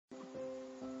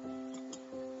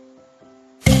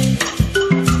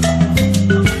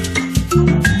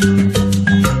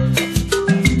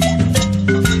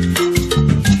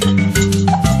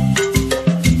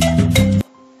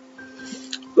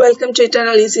Welcome to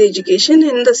Eternal Easy Education.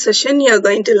 In this session, you are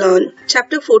going to learn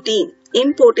Chapter 14,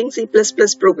 Importing C++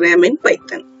 Program in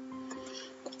Python.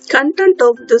 Content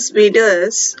of this video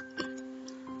is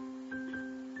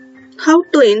how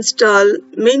to install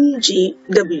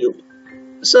MinGW.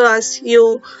 So as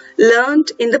you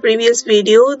learned in the previous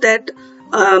video that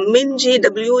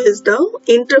MinGW is the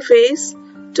interface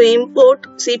to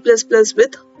import C++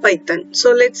 with Python.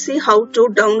 So let's see how to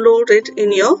download it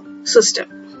in your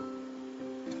system.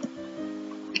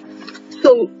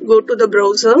 So go to the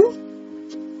browser.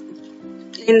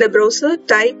 In the browser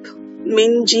type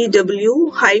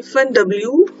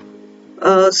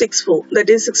MinGW-W64,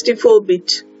 that is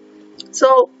 64-bit.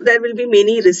 So there will be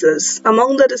many results.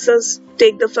 Among the results,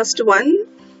 take the first one,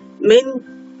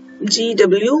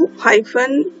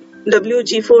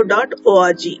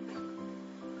 MinGW-WG4.org.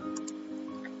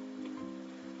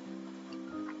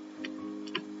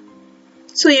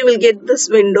 So you will get this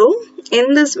window.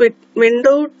 In this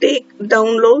window, take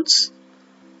downloads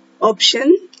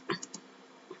option.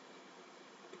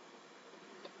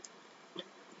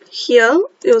 Here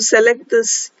you select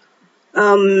this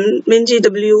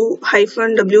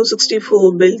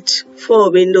MinGW-W64 build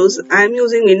for Windows. I am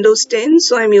using Windows 10,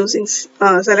 so I am using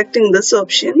selecting this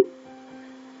option.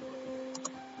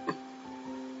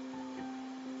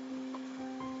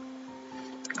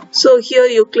 So here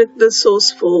you click the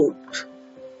source code.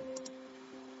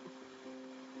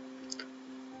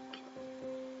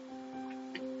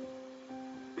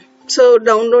 So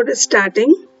download is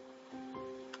starting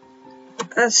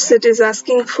as it is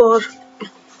asking for.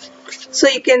 So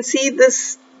you can see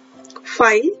this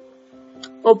file.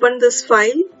 Open this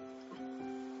file.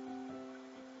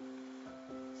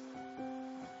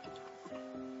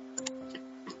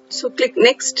 So click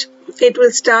next. It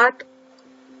will start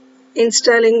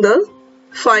installing the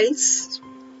files.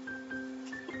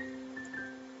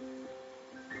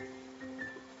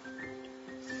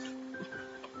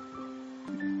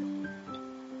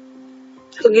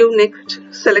 So give next,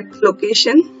 select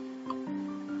location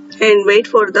and wait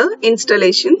for the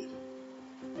installation.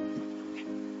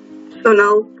 So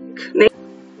now next,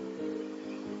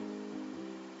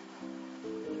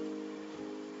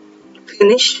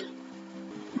 finish.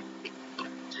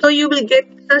 So you will get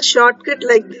a shortcut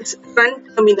like this, run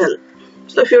terminal.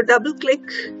 So if you double click,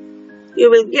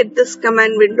 you will get this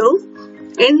command window.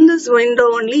 In this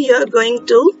window only you are going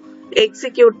to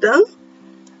execute the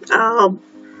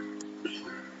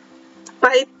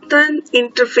Python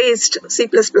interfaced C++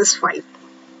 file.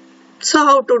 So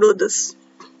how to do this?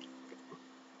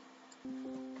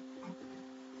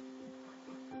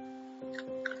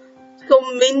 So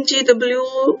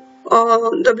MinGW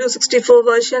W64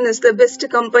 version is the best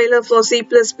compiler for C++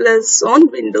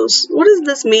 on Windows. What is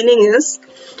this meaning is,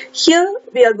 here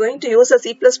we are going to use a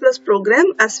C++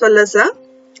 program as well as a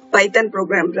Python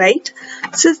program, right?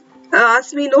 So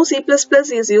as we know, C++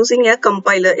 is using a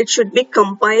compiler. It should be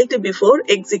compiled before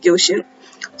execution.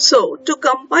 So to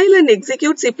compile and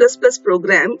execute C++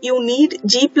 program, you need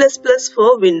G++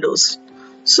 for Windows.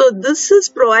 So this is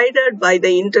provided by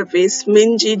the interface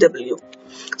MinGW.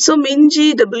 So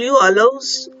MinGW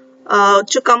allows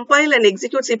to compile and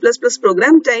execute C++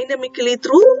 program dynamically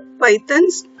through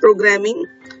Python's programming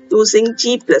using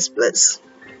G++.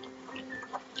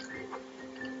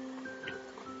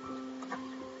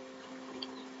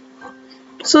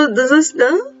 So this is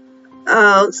the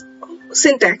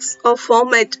syntax or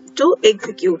format to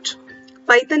execute.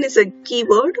 Python is a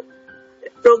keyword.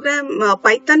 Program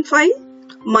Python file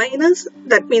minus,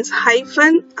 that means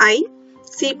hyphen I,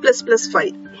 C++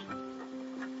 file.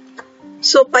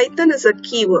 So Python is a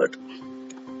keyword.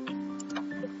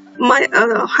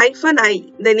 Hyphen I,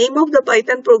 the name of the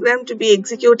Python program to be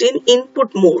executed in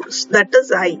input modes, that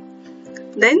is I.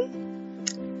 Then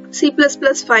C++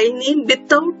 file name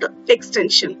without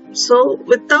extension. So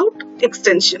without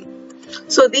extension.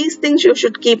 So these things you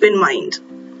should keep in mind.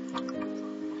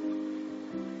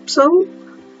 So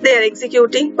they are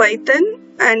executing Python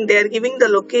and they are giving the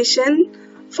location.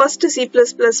 First C++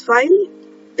 file,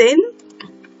 then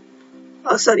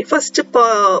first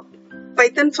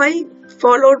Python file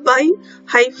followed by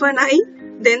hyphen I,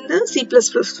 then the C++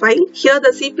 file. Here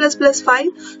the C++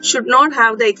 file should not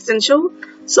have the extension,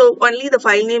 so only the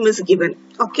file name is given.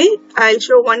 Okay, I'll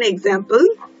show one example.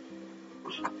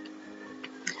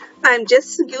 I'm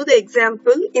just to give the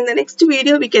example. In the next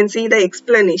video, we can see the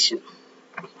explanation.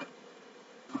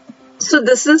 So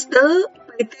this is the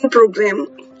Python program.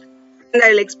 And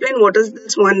I'll explain what is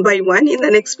this one by one in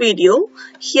the next video.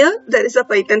 Here there is a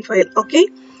Python file. Okay,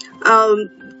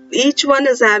 each one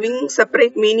is having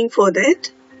separate meaning for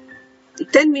that.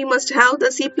 Then we must have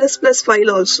the C++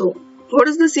 file also. what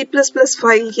is the C++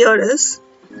 file here is.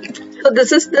 So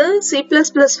this is the C++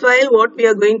 file what we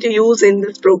are going to use in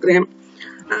this program.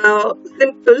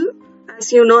 Simple,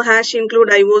 as you know, hash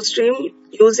include IO stream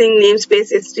using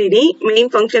namespace STD. Main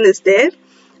function is there.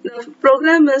 The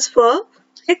program is for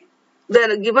check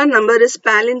the given number is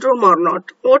palindrome or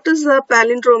not. What is a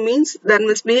palindrome means? There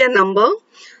must be a number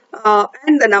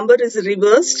and the number is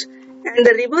reversed. And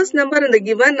the reverse number and the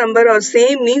given number are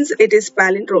same means it is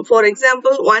palindrome. For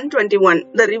example, 121.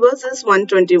 The reverse is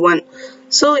 121.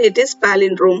 So it is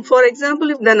palindrome. For example,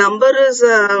 if the number is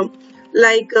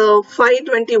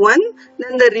 521,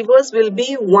 then the reverse will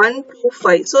be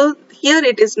 125. So here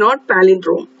it is not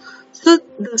palindrome. So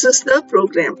this is the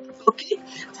program. Okay.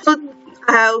 So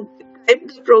I have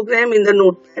typed the program in the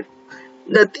notepad.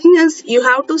 The thing is, you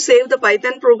have to save the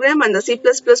Python program and the C++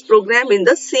 program in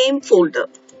the same folder.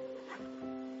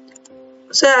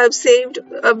 So I have saved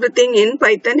everything in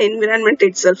Python environment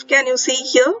itself. Can you see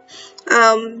here?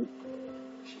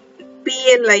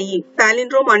 PLIE,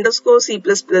 palindrome underscore C++.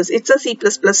 It's a C++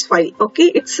 file.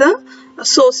 Okay, it's a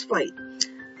source file.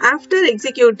 After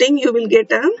executing, you will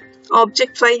get an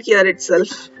object file here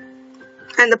itself.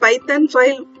 And the Python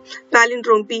file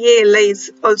palindrome PALI is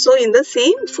also in the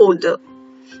same folder.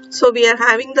 So we are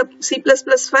having the C++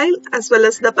 file as well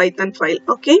as the Python file.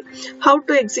 Okay, how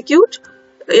to execute?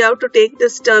 You have to take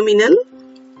this terminal.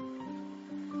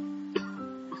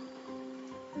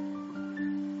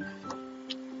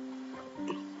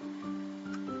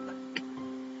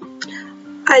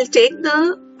 I'll take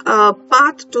the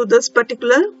path to this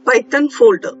particular Python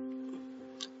folder.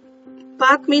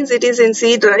 Path means it is in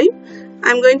C drive.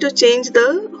 I'm going to change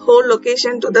the whole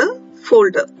location to the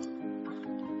folder.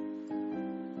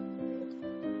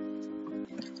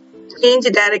 Change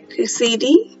directory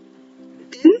CD,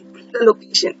 then the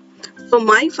location. So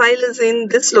my file is in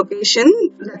this location,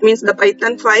 that means the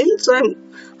Python file. So I'm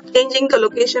changing the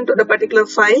location to the particular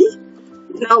file.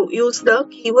 Now use the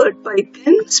keyword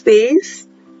Python space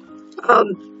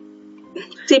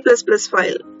C++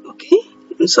 file. Okay,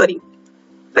 I'm sorry,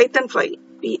 Python file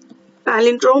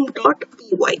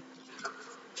palindrome.py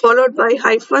followed by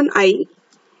 -i.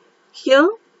 Here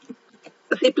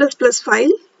the C++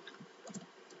 file.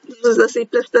 This is the C++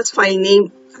 file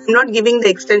name. I'm not giving the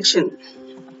extension.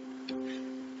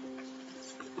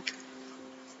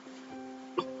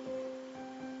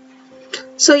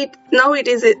 So now it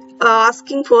is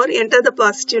asking for enter the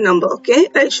positive number. Okay,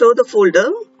 I'll show the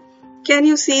folder. Can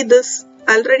you see this?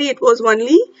 Already it was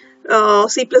only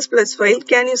C++ file.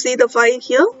 Can you see the file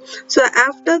here? So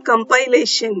after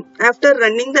compilation, after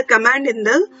running the command in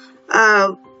the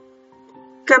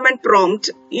command prompt,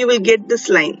 you will get this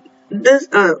line.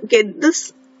 Get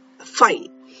this file,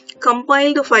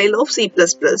 compiled file of C++.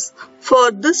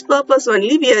 For this purpose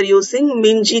only we are using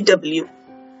MinGW.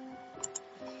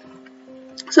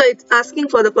 So it's asking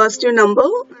for the positive number.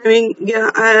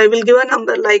 I will give a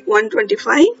number like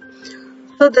 125.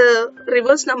 So the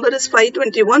reverse number is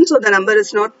 521. So the number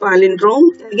is not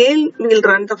palindrome. Again we will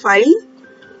run the file.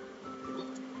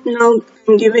 Now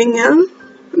I'm giving a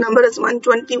number is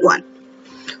 121.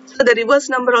 So the reverse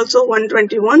number also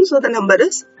 121. So the number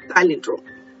is palindrome.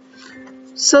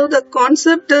 So the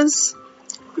concept is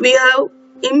we have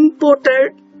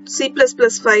imported C++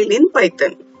 file in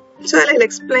Python. So I'll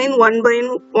explain one by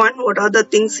one what are the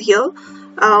things here,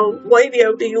 why we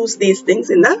have to use these things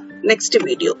in the next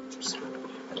video.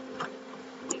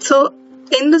 So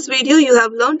in this video you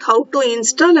have learned how to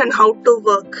install and how to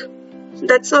work.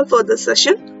 That's all for this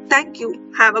session. Thank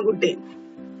you. Have a good day.